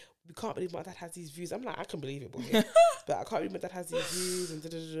me like, "We can't believe my dad has these views." I'm like, I can believe it, boy. But I can't believe my dad has these views, and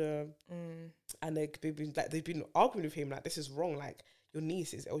and they've been arguing with him like, this is wrong. Like, your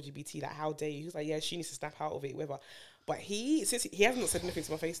niece is LGBT. Like, how dare you? He was like, yeah, she needs to snap out of it, whatever. But since he hasn't said anything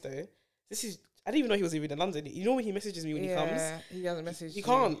to my face though. I didn't even know he was even in London. You know when he messages me when he comes, he doesn't message. he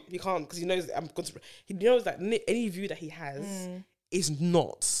can't because he knows I'm going to. He knows that any view that he has is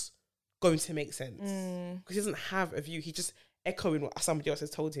not going to make sense because he doesn't have a view. He's just echoing what somebody else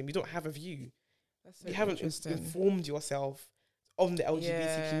has told him. You don't have a view. That's so You haven't informed yourself on the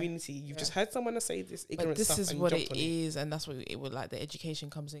LGBT community. You've just heard someone say this ignorant But stuff. this is and what jumped it on is, and that's what it would like. The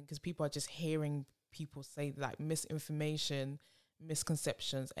education comes in because people are just hearing people say like misinformation,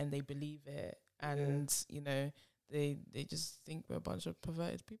 misconceptions, and they believe it, and you know they just think we're a bunch of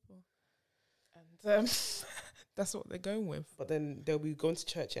perverted people, and that's what they're going with. But then they'll be going to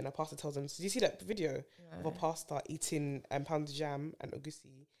church and a pastor tells them, "So do you see that video of a pastor eating pound of jam and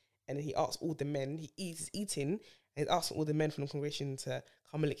ogusi?" And then he asks all the men, he's eating, and he's asking all the men from the congregation to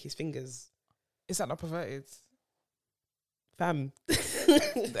come and lick his fingers. Is that not perverted? Fam.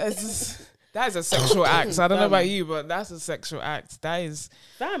 That is a sexual act. I don't know about you, but that's a sexual act. That's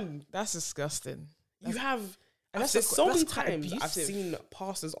disgusting. You have, and there's so many quite times I've abusive. seen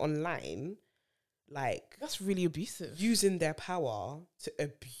pastors online, like, That's really abusive. using their power to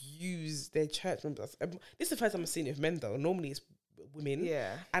abuse their church members. This is the first time I've seen it with men though. Normally it's women.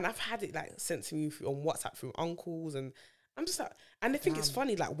 Yeah. And I've had it like sent to me on WhatsApp through uncles, and I'm just like, and I think it's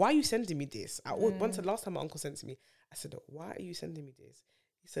funny, like, why are you sending me this? Once the last time my uncle sent it to me, I said, why are you sending me this?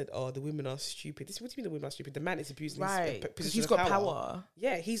 He said, oh, the women are stupid. What do you mean the women are stupid? The man is abusing his Because position he's of got power.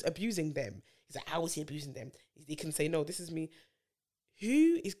 Yeah, he's abusing them. He's like, how is he abusing them? He can say, no, this is me.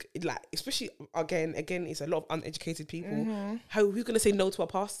 Who is, like, especially, again, it's a lot of uneducated people. Who's going to say no to a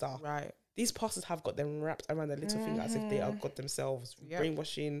pastor? Right. These pastors have got them wrapped around their little finger as if they are God themselves,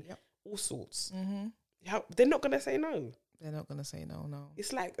 brainwashing, all sorts. They're not going to say no. They're not going to say no.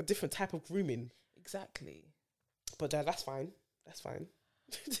 It's like a different type of grooming. Exactly. But that's fine. That's fine.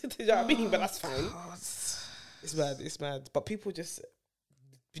 Do you know what I mean? But that's fine. God. It's mad. But people just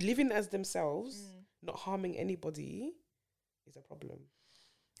living as themselves, not harming anybody, is a problem.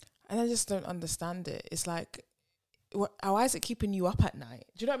 And I just don't understand it. It's like, why is it keeping you up at night?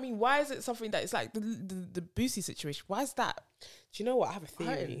 Do you know what I mean? Why is it something that it's like the Boosie situation? Why is that? Do you know what? I have a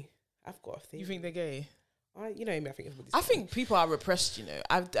theory. I've got a theory. You think they're gay? You know me. I think people are repressed. You know,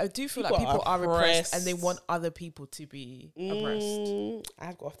 I do feel like people are repressed and they want other people to be oppressed.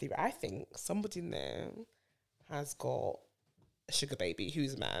 I've got a theory. I think somebody in there has got a sugar baby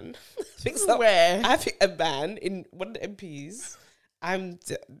who's a man. Where? I think a man in one of the MPs. I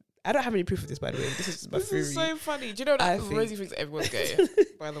don't have any proof of this, by the way. This is just my theory. This is so funny. Do you know that Rosie thinks everyone's gay?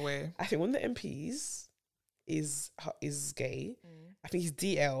 By the way, I think one of the MPs is gay. I think he's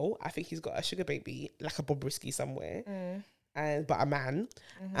DL. I think he's got a sugar baby, like a Bobrisky somewhere, but a man.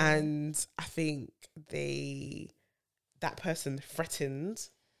 And I think that person threatened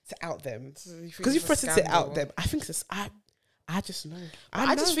to out them because he threatened to out them. I think it's I just know.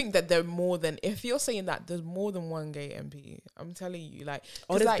 I just think that there are more than, if you're saying that there's more than one gay MP. I'm telling you, like,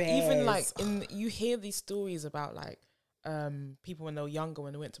 even like you hear these stories about like people when they were younger,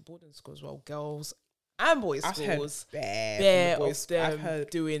 when they went to boarding schools, well, girls and boys schools, bare of them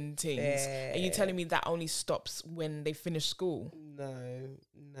doing things. Are you telling me that only stops when they finish school? No.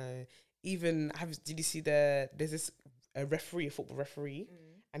 Even did you see there's this a football referee,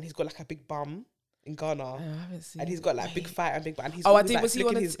 and he's got like a big bum in Ghana. I haven't seen. And he's got like big fight and big bum. And he's I did. like, was he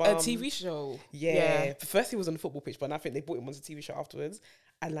on a bum. TV show? Yeah. First he was on the football pitch, but I think they brought him on the TV show afterwards.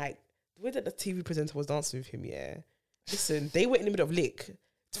 And like the way that the TV presenter was dancing with him, listen, they were in the middle of lick.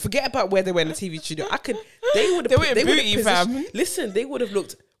 Forget about where they were in the TV studio. They were in Booty, fam. Listen, they would have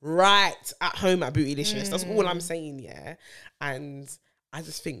looked right at home at Bootylicious. That's all I'm saying, And I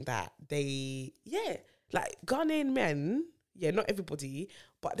just think that like Ghanaian men, not everybody,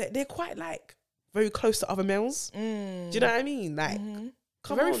 but they're quite like very close to other males. Do you know what I mean? Like,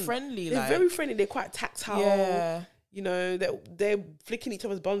 very friendly. They're very friendly. They're quite tactile. Yeah. You know, they're flicking each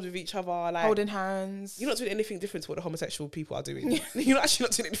other's bums with each other, like holding hands. You're not doing anything different to what the homosexual people are doing. You're actually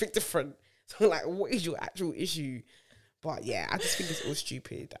not doing anything different. So, like, what is your actual issue? But yeah, I just think it's all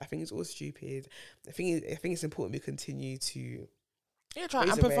stupid. I think it's important we continue to Yeah, try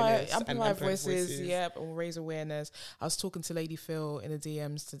Raise amplify awareness and amplify amplify voices. voices. Yeah, and raise awareness. I was talking to Lady Phil in the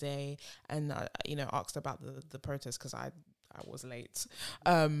DMs today, and asked about the protest because I was late.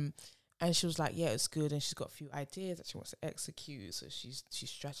 And she was like, "Yeah, it's good," and she's got a few ideas that she wants to execute. So she's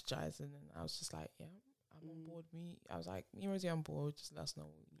strategizing, and I was just like, "Yeah, I'm on board." I was like, "Me and Rosie on board. Just let us know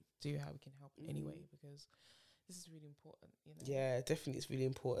what we do, how we can help anyway, because this is really important." Yeah, definitely, it's really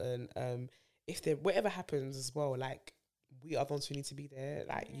important. If there whatever happens as well, like we are the ones who need to be there.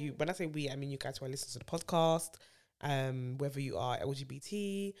 Like you, when I say we, I mean you guys who are listening to the podcast. Whether you are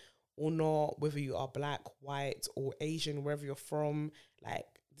LGBT or not, whether you are Black, white, or Asian, wherever you're from, like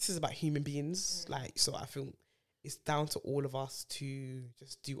this is about human beings. Like, so I feel it's down to all of us to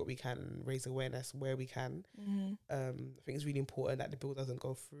just do what we can, raise awareness where we can. I think it's really important that the bill doesn't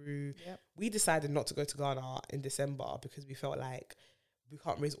go through. We decided not to go to Ghana in December because we felt like we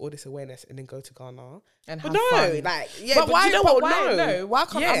can't raise all this awareness and then go to Ghana and but have fun. But why? You know what? Why? No, why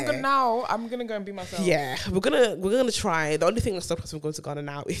can't I'm gonna go and be myself. Yeah, we're gonna try. The only thing that stops us from going to Ghana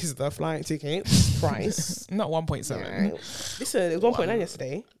now is the flight ticket price. Not 1.7. Yeah. Listen, it was 1.9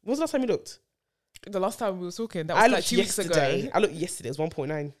 yesterday. When was the last time you looked? The last time we were talking, that was like 2 weeks ago. I looked yesterday. It was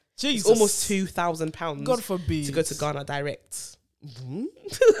 1.9. Jesus, it's almost £2,000. God forbid to go to Ghana direct. Why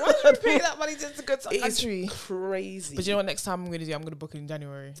should we pay that money just to go to a country? It's crazy. But you know what? Next time I'm gonna do, I'm gonna book it in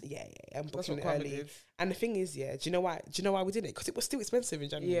January. Yeah, I'm booking it early. And the thing is, do you know why? Do you know why we did it? Because it was still expensive in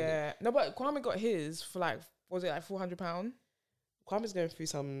January. Yeah, no, but Kwame got his for like, was it like £400? Kwame's going through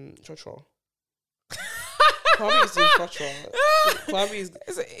some trotro. Kwame is doing trotro. Kwame is.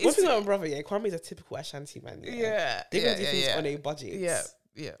 One thing about my brother, Kwame is a typical Ashanti man. Yeah, they're gonna do things on a budget.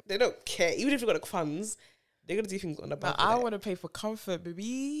 Yeah, they don't care. Even if you've got the funds, they're gonna do things on a budget. I want to pay for comfort, baby.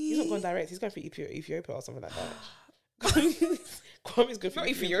 He's not going direct. He's going for Ethiopia or something like that. Kwame's going for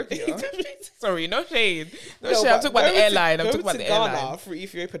Ethiopia. Sorry, no shade. No shade. I'm talking about the airline. I'm talking about the airline. For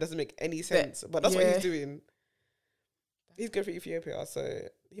Ethiopia doesn't make any sense, but that's what he's doing. He's going for Ethiopia, so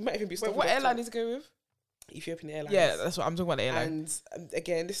he might even be. Wait, what airline is he going with? Ethiopian Airlines. Yeah, that's what I'm talking about. The airline. And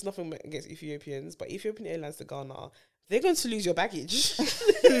again, this is nothing against Ethiopians, but Ethiopian Airlines to Ghana, they're going to lose your baggage.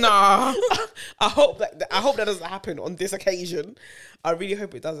 Nah, I hope that doesn't happen on this occasion. I really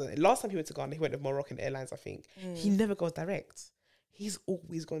hope it doesn't. Last time he went to Ghana, he went with Moroccan Airlines. I think he never goes direct. He's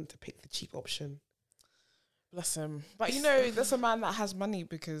always going to pick the cheap option. Bless him. But that's a man that has money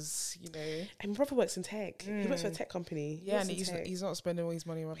because and my brother works in tech. He works for a tech company. Yeah, and he's not spending all his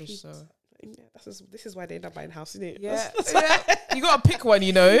money rubbish. So. Yeah, this is why they end up buying house, isn't it? Yeah, you gotta pick one,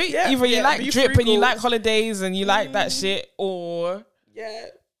 Yeah, either you like drip frugal. And you like holidays and you like that shit, or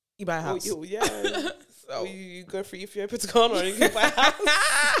you buy a house. Or you go for Ethiopia to Ghana and you can buy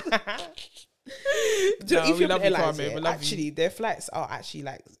a house. Ethiopian Airlines, actually, their flights are actually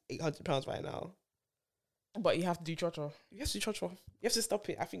like £800 right now. But you have to do trotro. You have to do trotro. You have to stop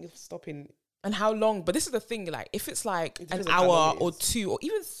it. I think you have to stop in. And how long? But this is the thing, like, if it's like an hour or 2 or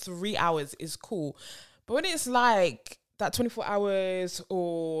even 3 hours is cool. But when it's like that 24 hours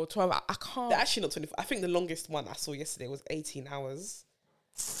or 12, I can't. They're actually not 24. I think the longest one I saw yesterday was 18 hours.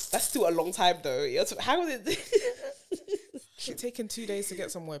 That's still a long time though. How is it? It's taking 2 days to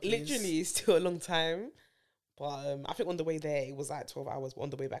get somewhere, please. Literally, it's still a long time. But I think on the way there, it was like 12 hours. But on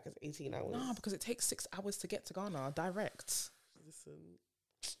the way back, it's 18 hours. No, because it takes 6 hours to get to Ghana direct. Listen.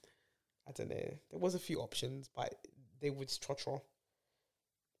 I don't know. There was a few options, but they would trotro.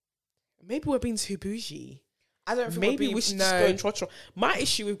 Maybe we're being too bougie. I don't think maybe we should just go in trotro. My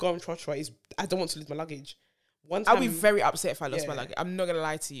issue with going trotro is I don't want to lose my luggage. I'll be very upset if I lost my luggage. I'm not gonna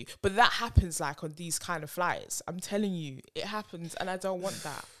lie to you, but that happens like on these kind of flights. I'm telling you, it happens, and I don't want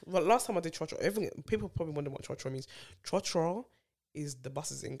that. Well, last time I did trotro, people probably wonder what trotro means. Trotro is the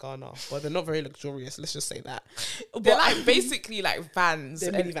buses in Ghana, but they're not very luxurious. Let's just say that. They're like basically like vans,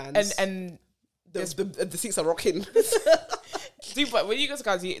 they're minivans, and the seats are rocking. Dude, but when you go to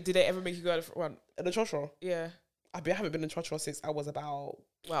Ghana, did they ever make you go to one? In the trotro? Yeah, I haven't been in trotro since I was about.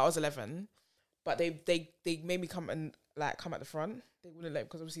 Well, I was 11, but they made me come at the front. They wouldn't let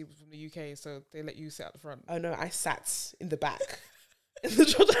because obviously it was from the UK, so they let you sit at the front. Oh no, I sat in the back. In the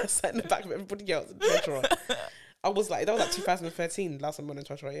trotro, I sat in the back of everybody else in the trotro. I was like, that was like 2013, last time I went in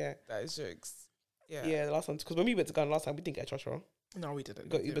trotro, yeah. That is jokes. Yeah. Yeah, the last time, because when we went to Ghana last time, we didn't get a trotro. No, we didn't. We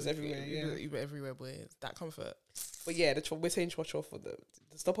got Ubers everywhere, Uber everywhere, boy. It's that comfort. But yeah, we're saying trotro for the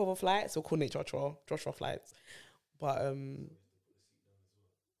stopover flights, so we'll call it trotro flights. But,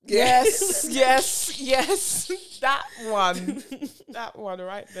 yes, that one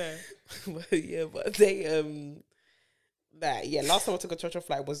right there. But they, last time I took a trotro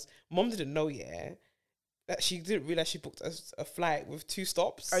flight was, Mom didn't know, that she didn't realize she booked a flight with 2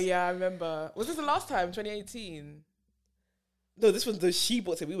 stops. Oh yeah, I remember. Was this the last time, 2018? No, this was the she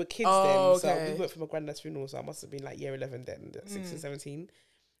bought it. We were kids Oh, then, okay. so we went for my granddad's funeral. So I must have been like year 11 then, 16, 17,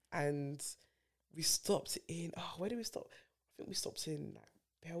 and we stopped in. Oh, where did we stop? I think we stopped in like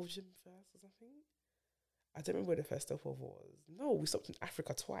Belgium first or something. I don't remember where the first stop was. No, we stopped in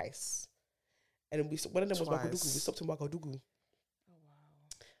Africa twice, and then one of them was Ouagadougou. We stopped in Ouagadougou. Oh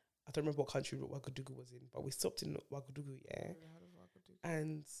wow! I don't remember what country Ouagadougou was in, but we stopped in Ouagadougou, yeah.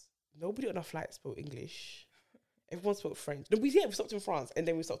 And nobody on our flight spoke English. Everyone spoke French. No, we stopped in France, and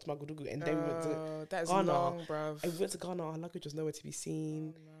then we stopped in Ouagadougou, and then we went to that's Ghana. long, bruv. And we went to Ghana. Our luggage was nowhere to be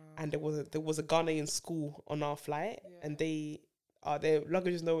seen, and there was a Ghanaian school on our flight, and their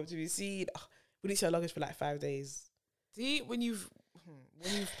luggage was nowhere to be seen. We didn't see our luggage for like 5 days. See, when you've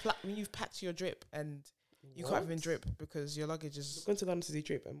packed your drip and you can't even drip because your luggage is. We're going to Ghana to do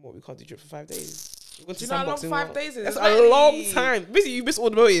drip, and we can't do drip for 5 days. We're going Do to you know how long Sandbox 5 days is? That's a long time. Basically, you miss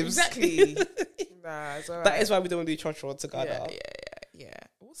all the motives. Exactly. Nah, it's alright. That is why we don't want to do Church to Ghana. Yeah.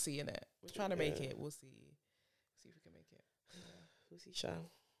 We'll see in it. We're trying to make it. We'll see. See if we can make it. We'll see,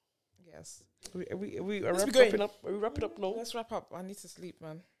 shall. Yes. Are we Let's be wrapping up? Are we wrapping up now? Let's wrap up. I need to sleep,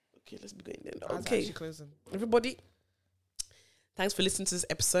 man. Okay, let's be going then. Eyes Okay, actually closing. everybody. Thanks for listening to this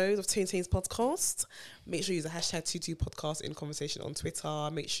episode of Taintains Podcast. Make sure you use the hashtag #22podcast in conversation on Twitter.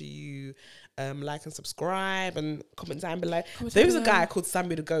 Make sure you like and subscribe and comment down below. There was a guy called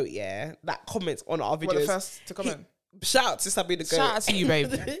Sammy the Goat, that comments on our videos. What, the first to comment? Shout out to Sammy the Goat. Shout out to you,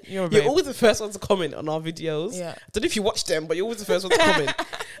 babe. You're always the first one to comment on our videos. Yeah. I don't know if you watch them, but you're always the first one to comment.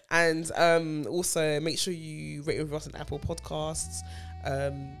 And also make sure you rate with us on Apple Podcasts.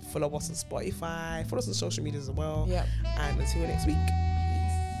 Follow us on Spotify. Follow us on social media as well. Yeah. And until next week.